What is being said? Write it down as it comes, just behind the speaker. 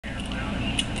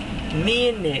Me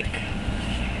and Nick.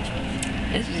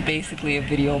 This is basically a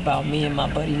video about me and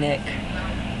my buddy Nick.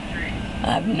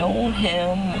 I've known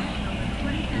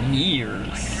him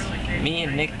years. Me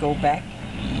and Nick go back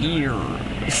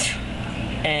years.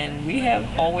 And we have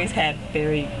always had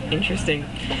very interesting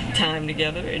time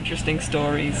together, interesting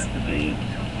stories.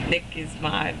 Nick is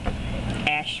my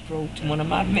one of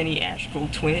my many astro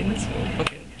twins.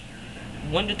 Okay.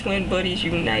 Wonder Twin buddies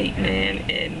unite, man.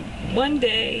 And one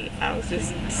day I was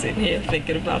just sitting here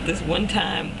thinking about this one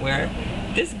time where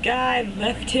this guy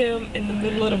left him in the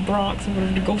middle of the Bronx in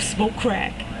order to go smoke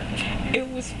crack.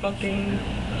 It was fucking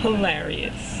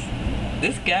hilarious.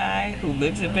 This guy who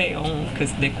lives in Bayonne,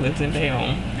 because Nick lives in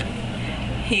Bayonne,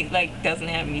 he like doesn't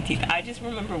have any teeth. I just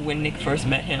remember when Nick first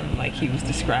met him, like he was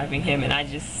describing him, and I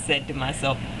just said to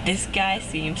myself, this guy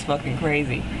seems fucking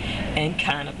crazy and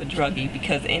kind of a druggie,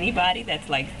 because anybody that's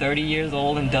like 30 years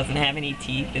old and doesn't have any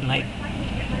teeth and like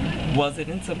wasn't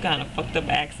in some kind of fucked up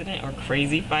accident or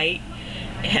crazy fight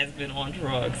has been on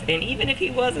drugs. And even if he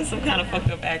was in some kind of fucked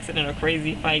up accident or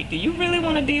crazy fight, do you really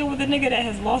want to deal with a nigga that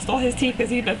has lost all his teeth because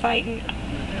he's been fighting?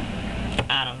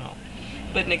 I don't know.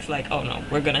 But Nick's like, oh no,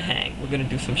 we're gonna hang. We're gonna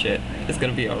do some shit. It's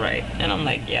gonna be alright. And I'm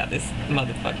like, yeah, this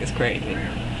motherfucker's crazy.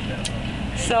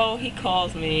 So he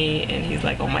calls me and he's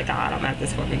like, oh my god, I'm at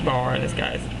this fucking bar and this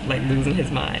guy's like losing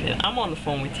his mind. And I'm on the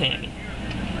phone with Tammy,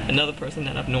 another person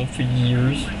that I've known for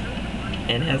years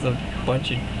and has a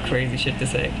bunch of crazy shit to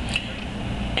say.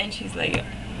 And she's like,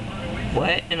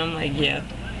 what? And I'm like, yeah,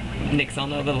 Nick's on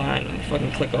the other line. I'm gonna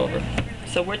fucking click over.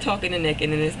 So we're talking to Nick,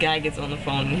 and then this guy gets on the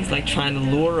phone and he's like trying to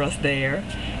lure us there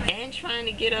and trying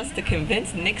to get us to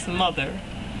convince Nick's mother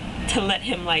to let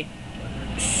him like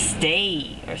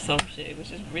stay or some shit,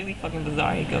 which is really fucking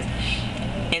bizarre. He goes,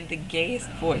 in the gayest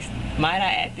voice, might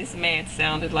I add, this man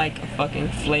sounded like a fucking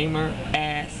flamer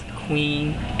ass,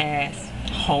 queen ass,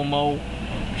 homo,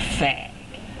 fag,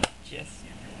 just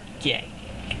gay.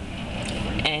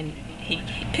 And he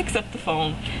picks up the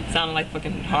phone, sounding like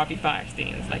fucking Harvey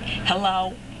Firestein. It's like,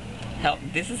 hello,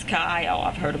 this is Kai. Oh,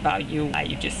 I've heard about you.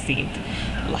 You just seemed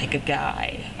like a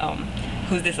guy.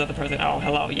 Who's this other person? Oh,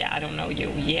 hello. Yeah, I don't know you.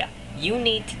 Yeah, you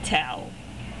need to tell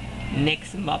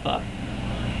Nick's mother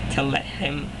to let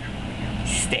him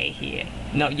stay here.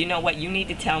 No, you know what? You need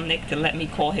to tell Nick to let me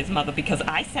call his mother, because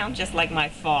I sound just like my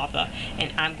father,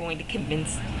 and I'm going to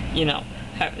convince, you know,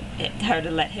 her to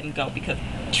let him go, because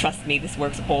trust me, this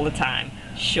works all the time.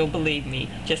 She'll believe me.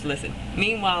 Just listen.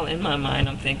 Meanwhile, in my mind,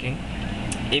 I'm thinking,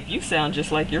 if you sound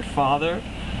just like your father's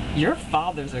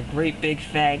a great big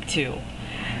fag too.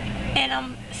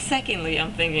 And secondly,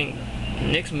 I'm thinking,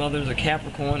 Nick's mother's a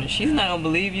Capricorn and she's not gonna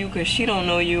believe you because she don't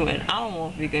know you, and I don't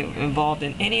want to be involved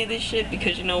in any of this shit,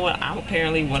 because you know what? I'm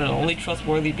apparently one of the only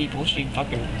trustworthy people she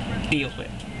fucking deals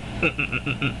with.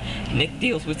 Nick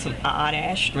deals with some odd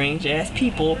ass, strange ass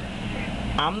people.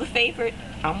 I'm the favorite.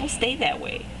 I'm gonna stay that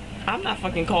way. I'm not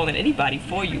fucking calling anybody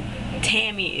for you.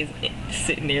 Tammy is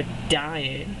sitting there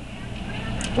dying,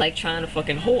 like trying to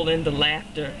fucking hold in the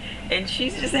laughter, and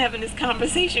she's just having this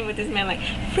conversation with this man like,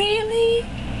 really?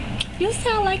 You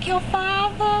sound like your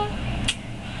father?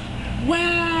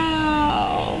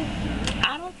 Wow.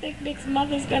 I don't think Nick's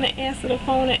mother's gonna answer the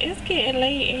phone, and it's getting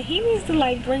late and he needs to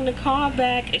like bring the car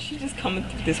back. And she's just coming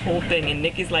through this whole thing, and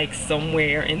Nick is like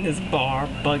somewhere in this bar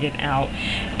bugging out,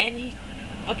 and he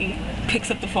fucking picks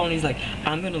up the phone. He's like,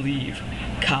 I'm gonna leave.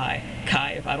 Kai,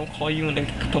 if I don't call you in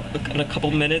a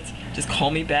couple minutes, just call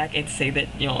me back and say that,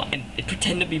 you know, and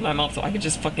pretend to be my mom so I can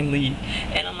just fucking leave.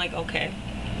 And I'm like, okay,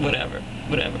 whatever,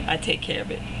 I take care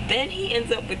of it. Then he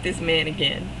ends up with this man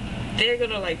again. They're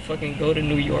gonna like fucking go to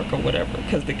New York or whatever,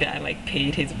 because the guy like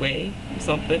paid his way or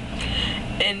something.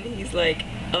 And he's like,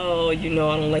 oh, you know,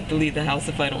 I don't like to leave the house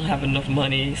if I don't have enough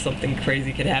money. Something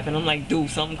crazy could happen. I'm like, dude,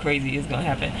 something crazy is gonna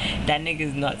happen. That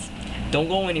nigga's nuts. Don't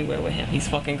go anywhere with him. He's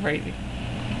fucking crazy.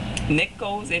 Nick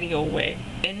goes any old way.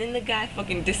 And then the guy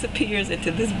fucking disappears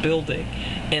into this building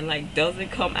and like doesn't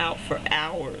come out for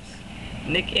hours.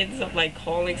 Nick ends up like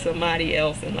calling somebody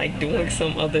else and like doing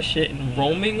some other shit and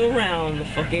roaming around the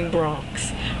fucking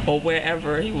Bronx or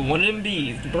wherever he was, one of them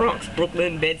B's, the Bronx,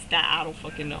 Brooklyn, Bed-Stuy, I don't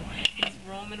fucking know. He's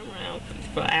roaming around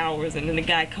for hours, and then the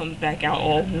guy comes back out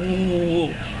all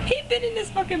woo. He been in this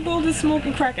fucking building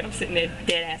smoking crack, and I'm sitting there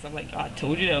dead ass. I'm like, oh, I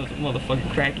told you that was a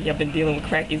motherfucking Cracky. I've been dealing with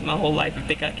Crackies my whole life. You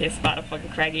think I can't spot a fucking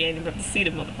Cracky? I ain't even have to see the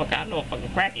motherfucker. I know a fucking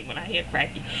Cracky when I hear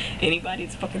Cracky. Anybody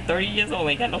that's fucking 30 years old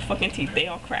ain't got no fucking teeth. They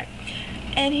all crack.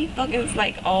 And he fucking was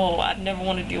like, oh, I never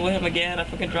want to deal with him again. I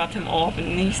fucking dropped him off, and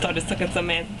then he started sucking some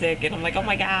man's dick, and I'm like, oh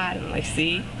my god. And I'm like,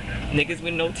 see? Niggas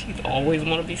with no teeth always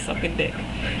want to be sucking dick.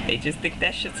 They just think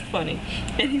that shit's funny.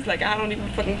 And he's like, I don't even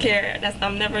fucking care.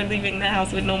 I'm never leaving the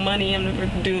house with no money. I'm never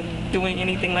doing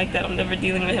anything like that. I'm never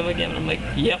dealing with him again. I'm like,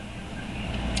 yep.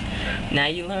 Now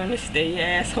you learn to stay your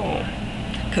ass home.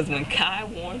 Because when Kai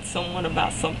warns someone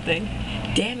about something,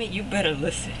 damn it, you better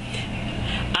listen.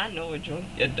 I know a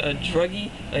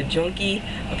druggie, a junkie,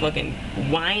 a fucking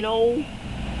wino.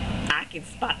 I can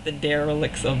spot the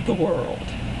derelicts of the world.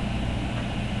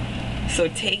 So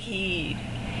take heed.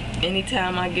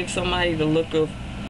 Anytime I give somebody the look of,